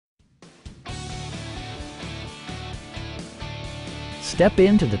Step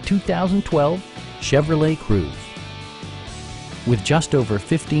into the 2012 Chevrolet Cruze. With just over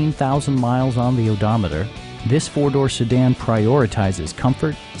 15,000 miles on the odometer, this four-door sedan prioritizes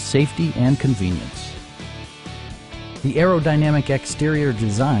comfort, safety, and convenience. The aerodynamic exterior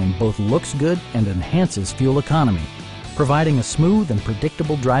design both looks good and enhances fuel economy, providing a smooth and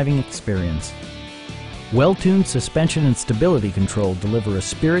predictable driving experience. Well-tuned suspension and stability control deliver a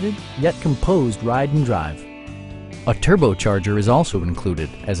spirited yet composed ride and drive. A turbocharger is also included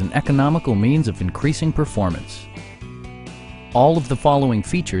as an economical means of increasing performance. All of the following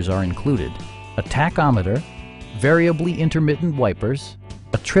features are included: a tachometer, variably intermittent wipers,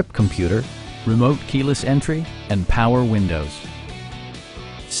 a trip computer, remote keyless entry, and power windows.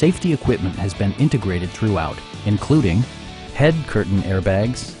 Safety equipment has been integrated throughout, including head curtain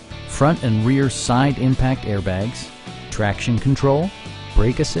airbags, front and rear side impact airbags, traction control,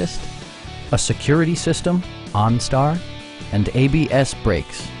 brake assist, a security system, OnStar, and ABS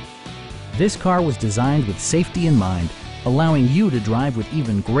brakes. This car was designed with safety in mind, allowing you to drive with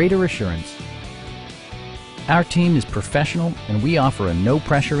even greater assurance. Our team is professional and we offer a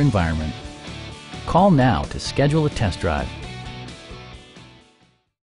no-pressure environment. Call now to schedule a test drive.